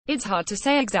It's hard to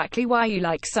say exactly why you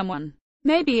like someone.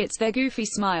 Maybe it's their goofy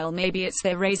smile, maybe it's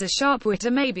their razor-sharp wit,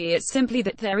 or maybe it's simply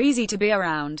that they're easy to be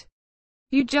around.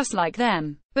 You just like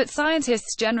them. But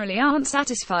scientists generally aren't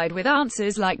satisfied with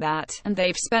answers like that, and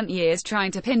they've spent years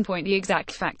trying to pinpoint the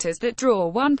exact factors that draw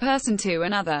one person to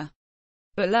another.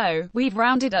 Below, we've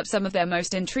rounded up some of their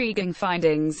most intriguing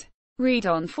findings. Read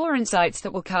on for insights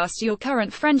that will cast your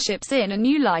current friendships in a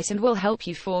new light and will help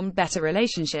you form better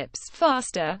relationships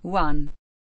faster. 1.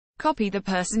 Copy the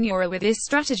person you're with. This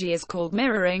strategy is called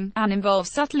mirroring, and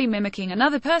involves subtly mimicking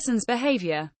another person's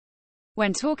behavior.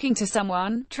 When talking to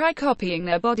someone, try copying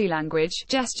their body language,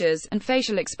 gestures, and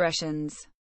facial expressions.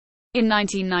 In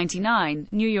 1999,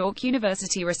 New York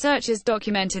University researchers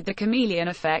documented the chameleon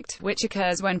effect, which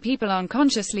occurs when people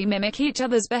unconsciously mimic each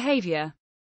other's behavior.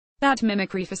 That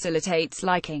mimicry facilitates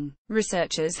liking.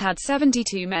 Researchers had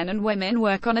 72 men and women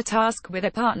work on a task with a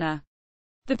partner.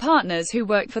 The partners who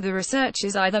worked for the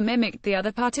researchers either mimicked the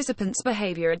other participants'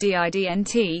 behavior or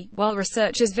didn't, while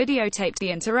researchers videotaped the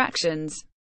interactions.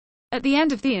 At the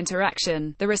end of the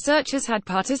interaction, the researchers had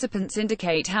participants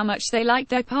indicate how much they liked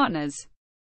their partners.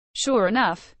 Sure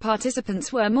enough,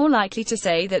 participants were more likely to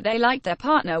say that they liked their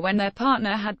partner when their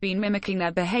partner had been mimicking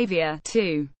their behavior.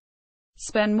 2.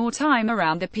 Spend more time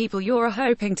around the people you're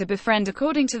hoping to befriend.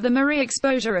 According to the Murray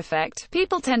exposure effect,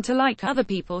 people tend to like other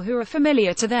people who are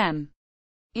familiar to them.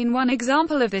 In one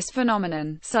example of this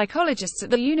phenomenon, psychologists at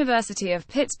the University of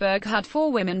Pittsburgh had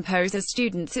 4 women pose as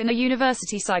students in a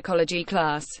university psychology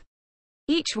class.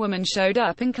 Each woman showed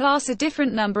up in class a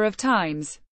different number of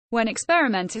times. When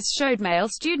experimenters showed male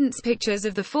students pictures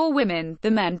of the 4 women,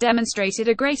 the men demonstrated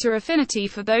a greater affinity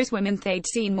for those women they'd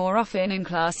seen more often in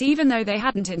class even though they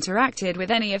hadn't interacted with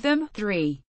any of them.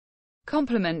 3.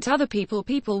 Compliment other people.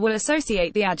 People will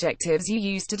associate the adjectives you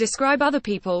use to describe other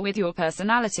people with your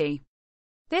personality.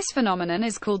 This phenomenon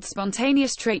is called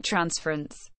spontaneous trait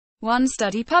transference. One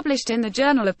study published in the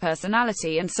Journal of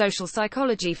Personality and Social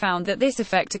Psychology found that this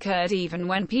effect occurred even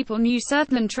when people knew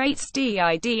certain traits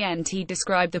didn't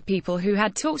describe the people who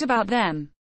had talked about them.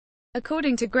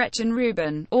 According to Gretchen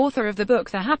Rubin, author of the book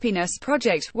The Happiness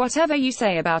Project, whatever you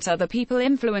say about other people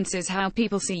influences how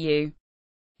people see you.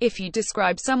 If you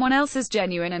describe someone else as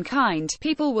genuine and kind,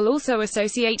 people will also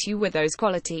associate you with those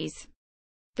qualities.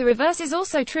 The reverse is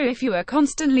also true. If you are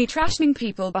constantly trashing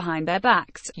people behind their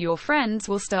backs, your friends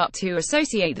will start to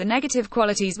associate the negative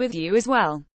qualities with you as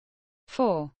well.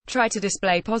 4. Try to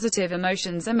display positive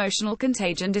emotions. Emotional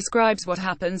contagion describes what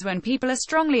happens when people are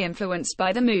strongly influenced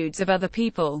by the moods of other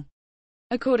people.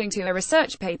 According to a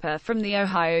research paper from The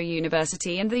Ohio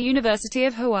University and the University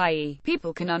of Hawaii,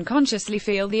 people can unconsciously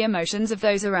feel the emotions of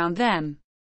those around them.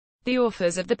 The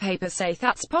authors of the paper say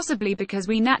that's possibly because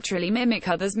we naturally mimic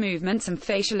others' movements and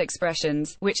facial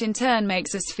expressions, which in turn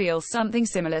makes us feel something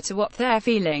similar to what they're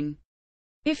feeling.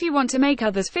 If you want to make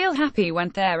others feel happy when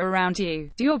they're around you,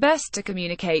 do your best to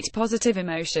communicate positive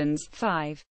emotions.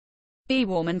 5. Be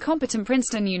warm and competent.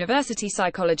 Princeton University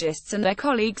psychologists and their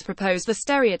colleagues proposed the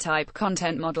stereotype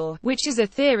content model, which is a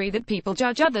theory that people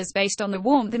judge others based on the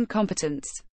warmth and competence.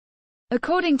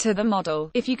 According to the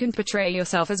model, if you can portray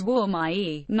yourself as warm,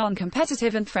 i.e.,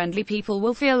 non-competitive and friendly, people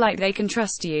will feel like they can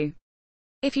trust you.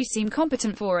 If you seem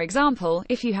competent, for example,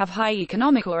 if you have high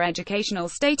economic or educational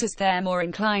status, they're more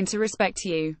inclined to respect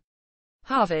you.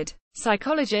 Harvard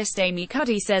psychologist Amy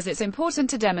Cuddy says it's important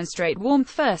to demonstrate warmth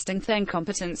first and then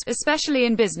competence, especially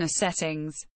in business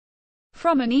settings.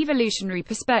 From an evolutionary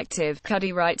perspective,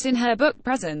 Cuddy writes in her book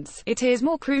Presence, it is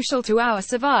more crucial to our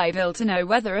survival to know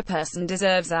whether a person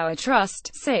deserves our trust.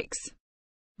 6.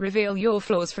 Reveal your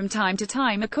flaws from time to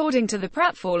time. According to the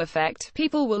pratfall effect,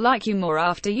 people will like you more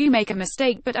after you make a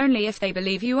mistake, but only if they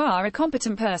believe you are a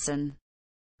competent person.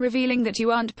 Revealing that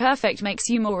you aren't perfect makes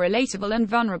you more relatable and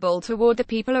vulnerable toward the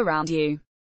people around you.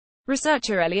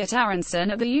 Researcher Elliot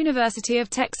Aronson at the University of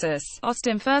Texas,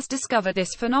 Austin first discovered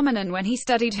this phenomenon when he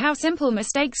studied how simple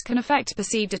mistakes can affect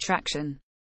perceived attraction.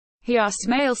 He asked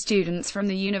male students from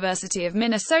the University of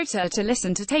Minnesota to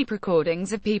listen to tape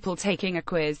recordings of people taking a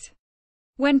quiz.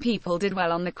 When people did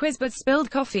well on the quiz but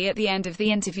spilled coffee at the end of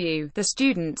the interview, the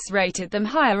students rated them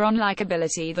higher on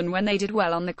likability than when they did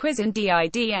well on the quiz and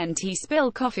didn't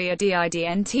spill coffee or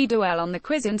didn't do well on the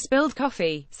quiz and spilled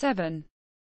coffee. 7.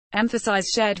 Emphasize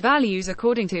shared values.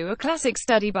 According to a classic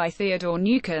study by Theodore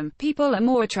Newcomb, people are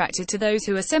more attracted to those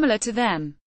who are similar to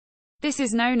them. This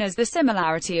is known as the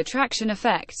similarity attraction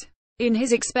effect. In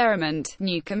his experiment,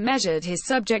 Newcomb measured his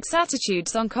subjects'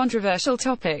 attitudes on controversial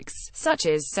topics, such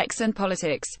as sex and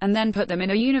politics, and then put them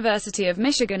in a University of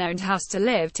Michigan-owned house to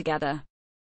live together.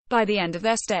 By the end of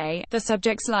their stay, the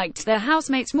subjects liked their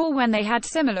housemates more when they had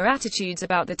similar attitudes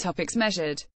about the topics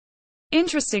measured.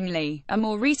 Interestingly, a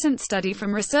more recent study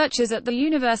from researchers at the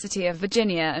University of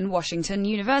Virginia and Washington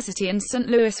University in St.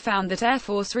 Louis found that Air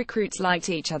Force recruits liked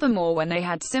each other more when they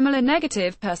had similar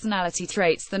negative personality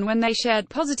traits than when they shared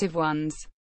positive ones.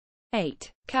 8.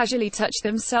 Casually touch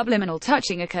them. Subliminal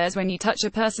touching occurs when you touch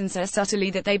a person so subtly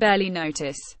that they barely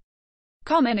notice.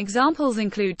 Common examples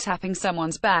include tapping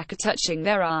someone's back or touching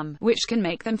their arm, which can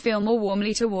make them feel more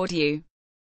warmly toward you.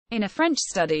 In a French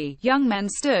study, young men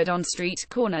stood on street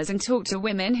corners and talked to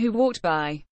women who walked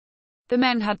by. The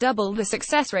men had double the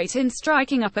success rate in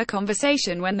striking up a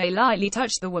conversation when they lightly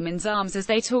touched the women's arms as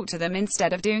they talked to them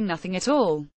instead of doing nothing at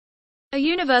all. A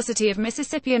University of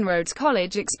Mississippi and Rhodes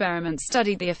College experiment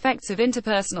studied the effects of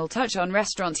interpersonal touch on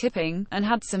restaurant tipping, and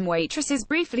had some waitresses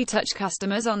briefly touch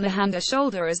customers on the hand or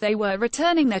shoulder as they were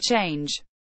returning their change.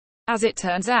 As it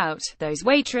turns out, those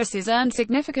waitresses earned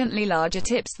significantly larger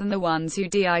tips than the ones who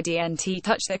didn't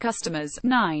touch their customers.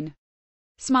 9.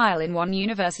 Smile. In one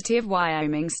University of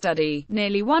Wyoming study,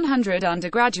 nearly 100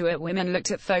 undergraduate women looked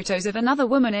at photos of another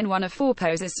woman in one of 4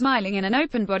 poses: smiling in an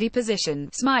open body position,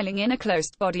 smiling in a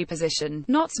closed body position,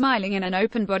 not smiling in an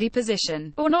open body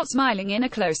position, or not smiling in a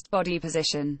closed body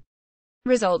position.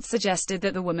 Results suggested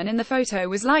that the woman in the photo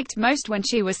was liked most when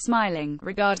she was smiling,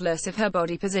 regardless of her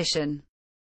body position.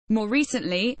 More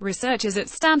recently, researchers at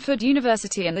Stanford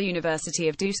University and the University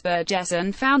of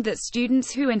Duisburg-Essen found that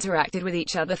students who interacted with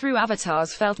each other through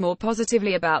avatars felt more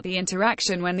positively about the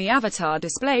interaction when the avatar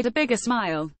displayed a bigger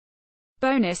smile.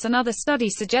 Bonus: another study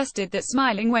suggested that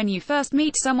smiling when you first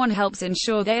meet someone helps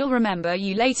ensure they'll remember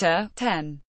you later.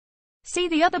 10. See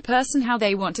the other person how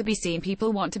they want to be seen.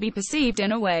 People want to be perceived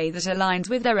in a way that aligns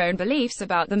with their own beliefs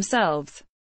about themselves.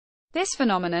 This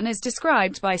phenomenon is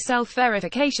described by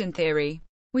self-verification theory.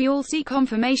 We all seek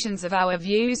confirmations of our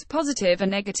views, positive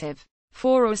and negative.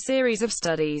 4. A series of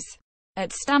studies.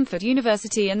 At Stanford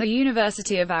University and the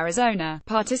University of Arizona,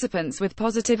 participants with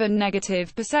positive and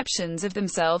negative perceptions of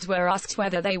themselves were asked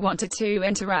whether they wanted to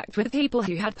interact with people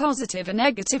who had positive and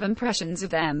negative impressions of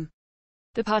them.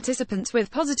 The participants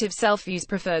with positive self-views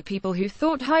preferred people who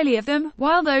thought highly of them,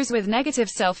 while those with negative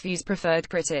self-views preferred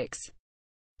critics.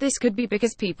 This could be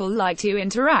because people like to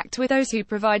interact with those who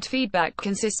provide feedback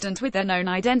consistent with their known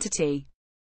identity.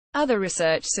 Other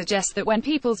research suggests that when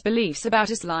people's beliefs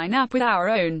about us line up with our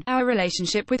own, our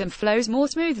relationship with them flows more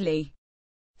smoothly.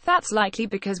 That's likely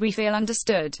because we feel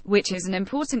understood, which is an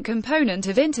important component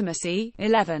of intimacy.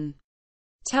 11.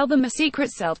 Tell them a secret.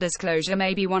 Self-disclosure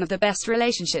may be one of the best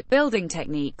relationship-building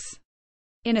techniques.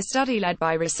 In a study led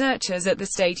by researchers at the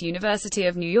State University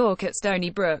of New York at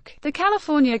Stony Brook, the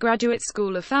California Graduate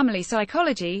School of Family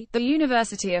Psychology, the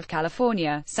University of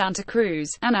California, Santa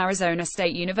Cruz, and Arizona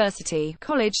State University,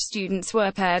 college students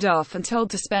were paired off and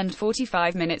told to spend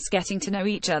 45 minutes getting to know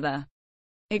each other.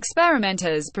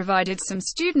 Experimenters provided some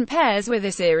student pairs with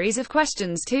a series of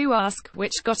questions to ask,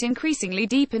 which got increasingly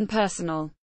deep and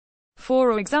personal.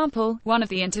 For example, one of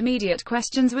the intermediate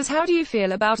questions was, how do you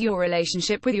feel about your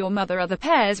relationship with your mother? Other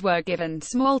pairs were given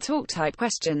small talk type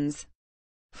questions.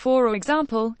 For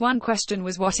example, one question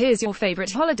was, what is your favorite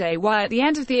holiday? While at the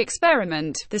end of the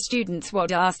experiment, the students were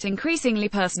asked increasingly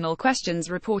personal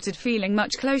questions, reported feeling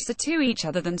much closer to each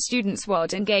other than students were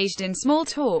engaged in small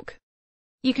talk.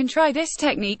 You can try this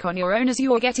technique on your own as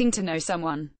you're getting to know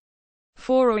someone.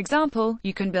 For example,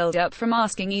 you can build up from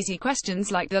asking easy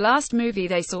questions like the last movie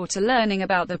they saw to learning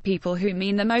about the people who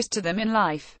mean the most to them in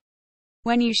life.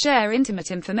 When you share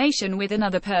intimate information with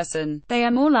another person, they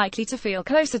are more likely to feel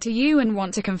closer to you and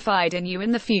want to confide in you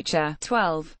in the future.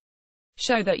 12.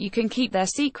 Show that you can keep their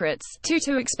secrets.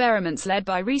 2 experiments led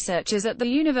by researchers at the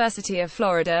University of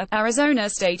Florida, Arizona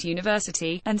State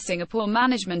University, and Singapore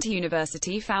Management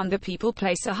University found that people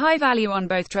place a high value on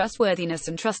both trustworthiness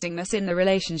and trustingness in their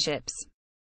relationships.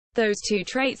 Those 2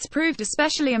 traits proved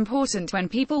especially important when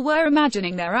people were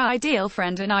imagining their ideal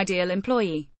friend and ideal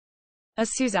employee. As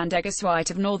Suzanne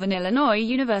Degas-White of Northern Illinois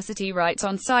University writes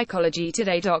on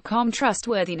PsychologyToday.com,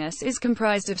 trustworthiness is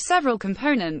comprised of several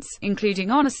components, including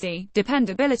honesty,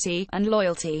 dependability, and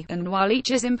loyalty, and while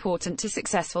each is important to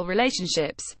successful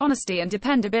relationships, honesty and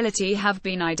dependability have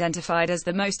been identified as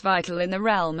the most vital in the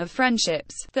realm of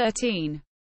friendships. 13.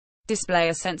 Display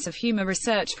a sense of humor.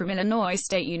 Research from Illinois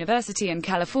State University and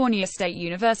California State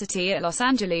University at Los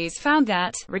Angeles found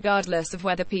that, regardless of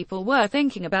whether people were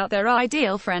thinking about their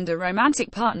ideal friend or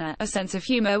romantic partner, a sense of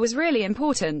humor was really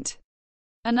important.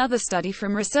 Another study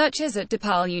from researchers at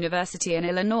DePaul University and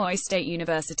Illinois State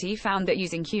University found that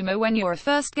using humor when you're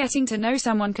first getting to know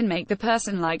someone can make the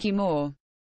person like you more.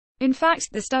 In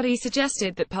fact, the study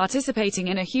suggested that participating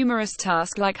in a humorous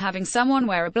task like having someone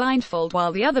wear a blindfold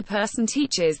while the other person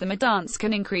teaches them a dance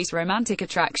can increase romantic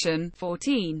attraction.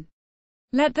 14.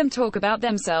 Let them talk about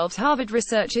themselves. Harvard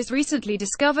researchers recently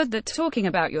discovered that talking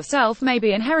about yourself may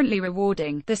be inherently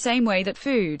rewarding, the same way that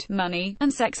food, money,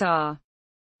 and sex are.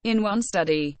 In one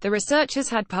study, the researchers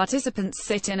had participants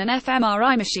sit in an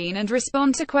fMRI machine and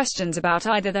respond to questions about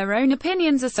either their own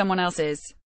opinions or someone else's.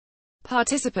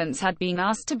 Participants had been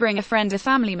asked to bring a friend or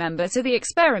family member to the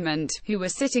experiment, who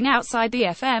was sitting outside the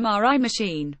fMRI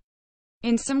machine.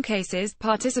 In some cases,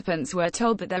 participants were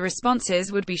told that their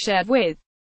responses would be shared with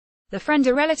the friend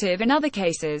or relative. In other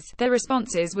cases, their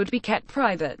responses would be kept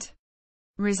private.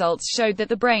 Results showed that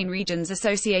the brain regions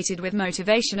associated with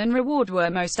motivation and reward were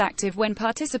most active when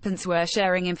participants were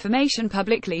sharing information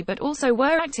publicly, but also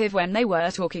were active when they were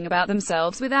talking about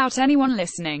themselves without anyone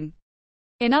listening.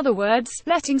 In other words,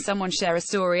 letting someone share a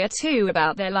story or two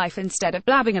about their life instead of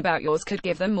blabbing about yours could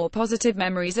give them more positive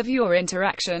memories of your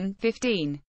interaction.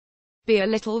 15. Be a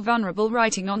little vulnerable.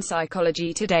 Writing on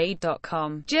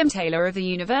psychologytoday.com, Jim Taylor of the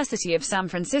University of San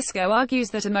Francisco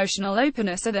argues that emotional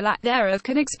openness or the lack thereof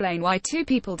can explain why two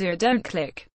people do or don't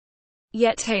click.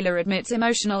 Yet Taylor admits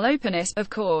emotional openness, of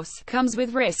course, comes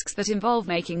with risks that involve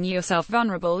making yourself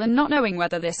vulnerable and not knowing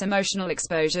whether this emotional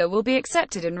exposure will be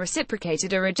accepted and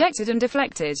reciprocated or rejected and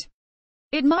deflected.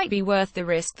 It might be worth the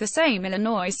risk. The same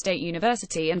Illinois State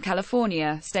University and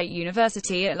California State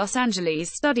University at Los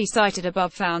Angeles study cited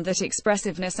above found that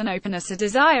expressiveness and openness are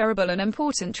desirable and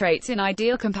important traits in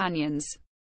ideal companions.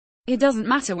 It doesn't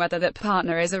matter whether that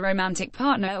partner is a romantic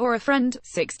partner or a friend.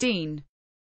 16.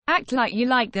 Act like you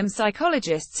like them.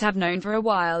 Psychologists have known for a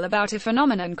while about a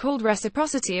phenomenon called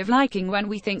reciprocity of liking. When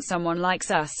we think someone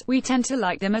likes us, we tend to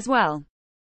like them as well.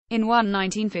 In one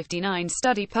 1959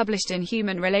 study published in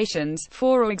Human Relations,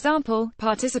 for example,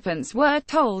 participants were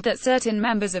told that certain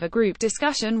members of a group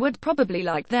discussion would probably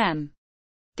like them.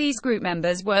 These group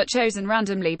members were chosen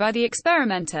randomly by the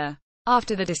experimenter.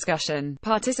 After the discussion,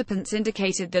 participants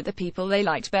indicated that the people they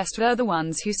liked best were the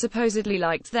ones who supposedly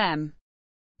liked them.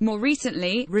 More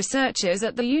recently, researchers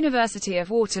at the University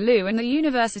of Waterloo and the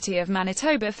University of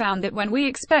Manitoba found that when we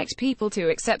expect people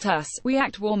to accept us, we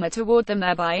act warmer toward them,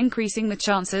 thereby increasing the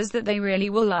chances that they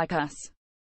really will like us.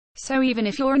 So even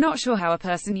if you're not sure how a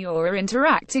person you're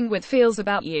interacting with feels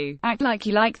about you, act like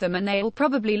you like them and they'll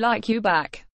probably like you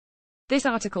back. This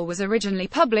article was originally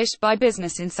published by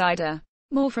Business Insider.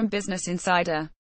 More from Business Insider.